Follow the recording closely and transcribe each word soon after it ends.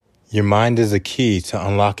Your mind is a key to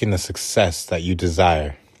unlocking the success that you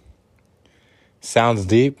desire. Sounds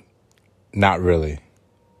deep? Not really.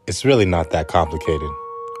 It's really not that complicated.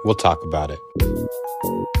 We'll talk about it.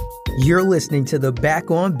 You're listening to the Back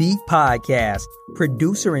on Beat podcast.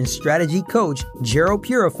 Producer and strategy coach Gerald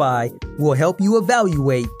Purify will help you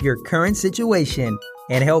evaluate your current situation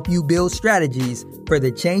and help you build strategies for the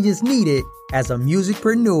changes needed as a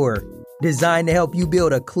musicpreneur. Designed to help you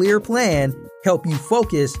build a clear plan, help you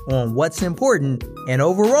focus on what's important, and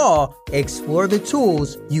overall explore the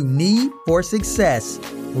tools you need for success.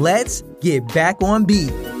 Let's get back on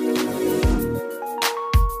beat.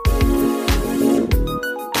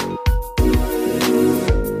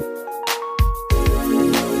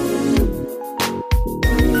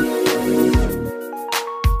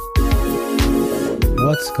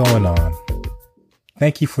 What's going on?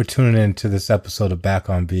 Thank you for tuning in to this episode of Back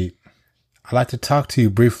on Beat. I'd like to talk to you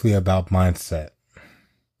briefly about mindset.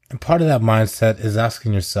 And part of that mindset is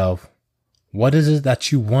asking yourself, what is it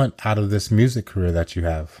that you want out of this music career that you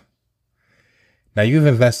have? Now, you've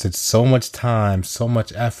invested so much time, so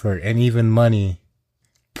much effort, and even money,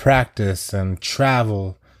 practice and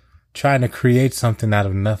travel, trying to create something out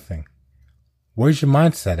of nothing. Where's your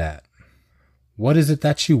mindset at? What is it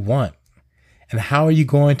that you want? And how are you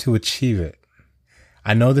going to achieve it?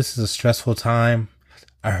 I know this is a stressful time,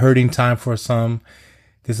 a hurting time for some.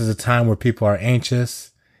 This is a time where people are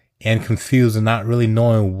anxious and confused and not really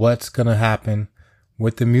knowing what's going to happen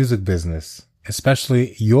with the music business,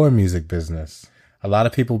 especially your music business. A lot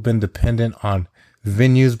of people have been dependent on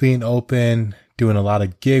venues being open, doing a lot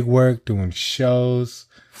of gig work, doing shows,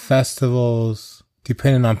 festivals,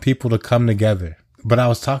 depending on people to come together. But I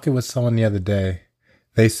was talking with someone the other day.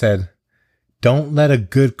 They said, don't let a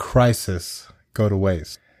good crisis go to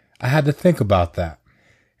waste. I had to think about that.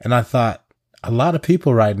 And I thought, a lot of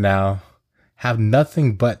people right now have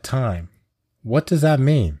nothing but time. What does that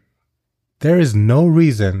mean? There is no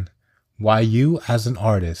reason why you as an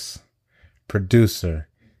artist, producer,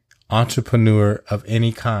 entrepreneur of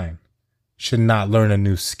any kind should not learn a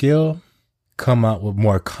new skill, come out with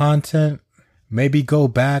more content, maybe go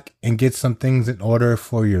back and get some things in order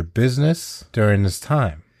for your business during this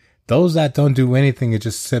time. Those that don't do anything and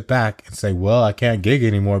just sit back and say, well, I can't gig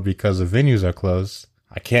anymore because the venues are closed.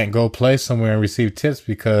 I can't go play somewhere and receive tips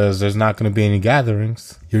because there's not going to be any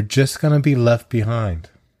gatherings. You're just going to be left behind.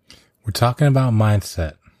 We're talking about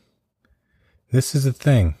mindset. This is the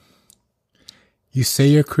thing. You say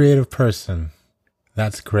you're a creative person.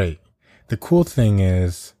 That's great. The cool thing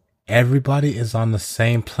is everybody is on the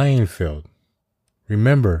same playing field.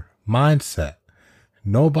 Remember, mindset.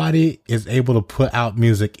 Nobody is able to put out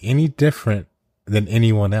music any different than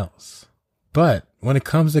anyone else. But when it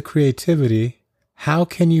comes to creativity, how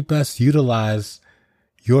can you best utilize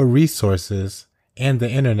your resources and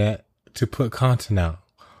the internet to put content out?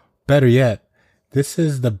 Better yet, this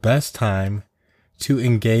is the best time to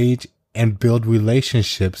engage and build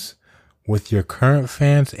relationships with your current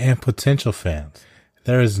fans and potential fans.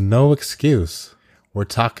 There is no excuse. We're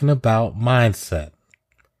talking about mindset.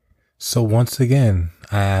 So once again,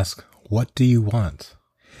 I ask, what do you want?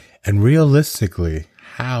 And realistically,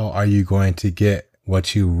 how are you going to get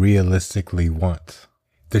what you realistically want?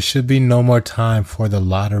 There should be no more time for the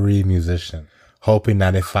lottery musician, hoping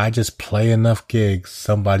that if I just play enough gigs,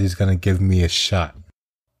 somebody's going to give me a shot.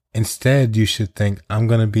 Instead, you should think, I'm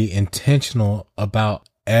going to be intentional about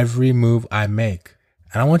every move I make.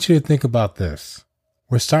 And I want you to think about this.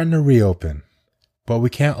 We're starting to reopen, but we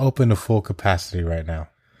can't open to full capacity right now.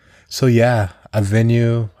 So yeah, a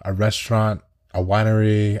venue, a restaurant, a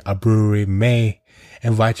winery, a brewery may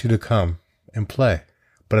invite you to come and play.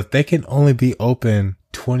 But if they can only be open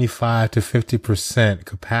 25 to 50%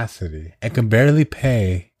 capacity and can barely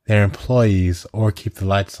pay their employees or keep the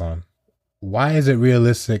lights on, why is it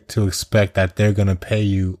realistic to expect that they're going to pay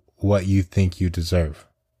you what you think you deserve?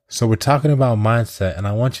 So we're talking about mindset, and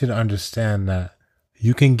I want you to understand that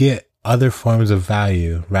you can get other forms of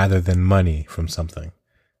value rather than money from something.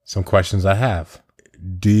 Some questions I have.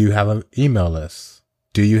 Do you have an email list?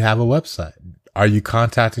 Do you have a website? Are you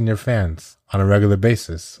contacting your fans on a regular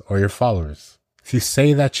basis or your followers? If you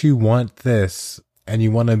say that you want this and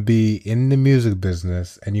you want to be in the music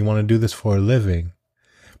business and you want to do this for a living,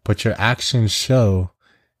 but your actions show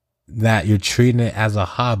that you're treating it as a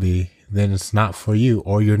hobby, then it's not for you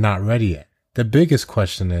or you're not ready yet. The biggest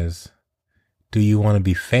question is, do you want to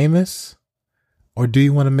be famous or do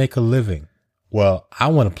you want to make a living? Well, I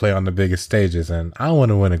want to play on the biggest stages and I want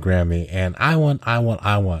to win a Grammy and I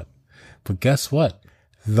want. But guess what?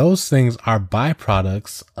 Those things are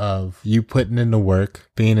byproducts of you putting in the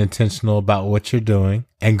work, being intentional about what you're doing,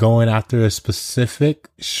 and going after a specific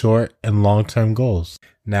short and long-term goals.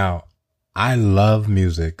 Now, I love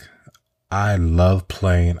music. I love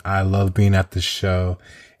playing. I love being at the show,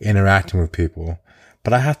 interacting with people.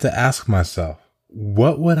 But I have to ask myself,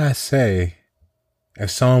 what would I say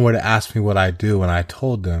if someone were to ask me what I do and I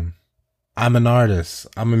told them, I'm an artist,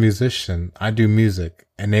 I'm a musician, I do music,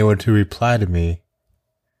 and they were to reply to me,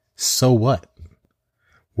 so what?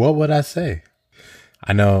 What would I say?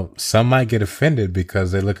 I know some might get offended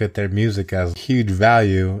because they look at their music as huge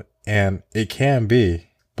value, and it can be.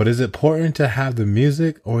 But is it important to have the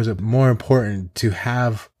music, or is it more important to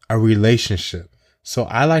have a relationship? So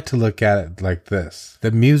I like to look at it like this.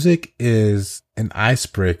 The music is an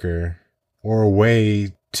icebreaker or a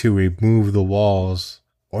way to remove the walls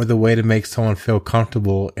or the way to make someone feel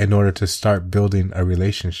comfortable in order to start building a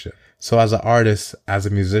relationship. So as an artist, as a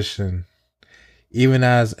musician, even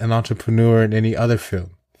as an entrepreneur in any other field,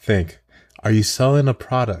 think, are you selling a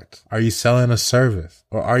product? Are you selling a service?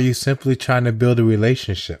 Or are you simply trying to build a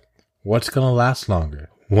relationship? What's going to last longer?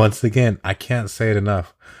 Once again, I can't say it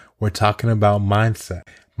enough. We're talking about mindset.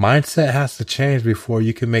 Mindset has to change before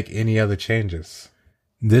you can make any other changes.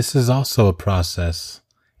 This is also a process,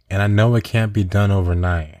 and I know it can't be done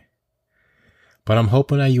overnight. But I'm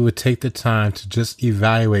hoping that you would take the time to just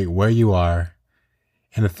evaluate where you are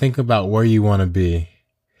and to think about where you want to be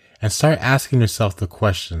and start asking yourself the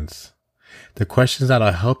questions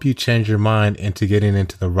that'll help you change your mind into getting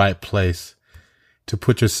into the right place to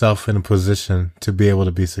put yourself in a position to be able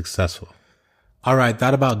to be successful. All right,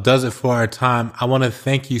 that about does it for our time. I want to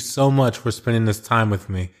thank you so much for spending this time with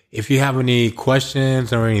me. If you have any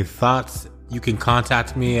questions or any thoughts, you can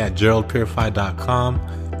contact me at GeraldPurify.com.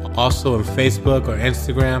 Also on Facebook or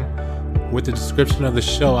Instagram. With the description of the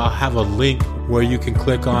show, I'll have a link where you can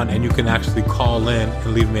click on and you can actually call in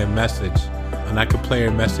and leave me a message. And I can play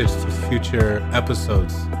your message to future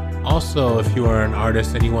episodes. Also, if you are an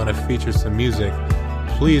artist and you want to feature some music,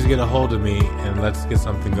 please get a hold of me and let's get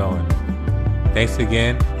something going. Thanks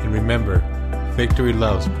again, and remember, victory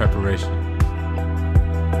loves preparation.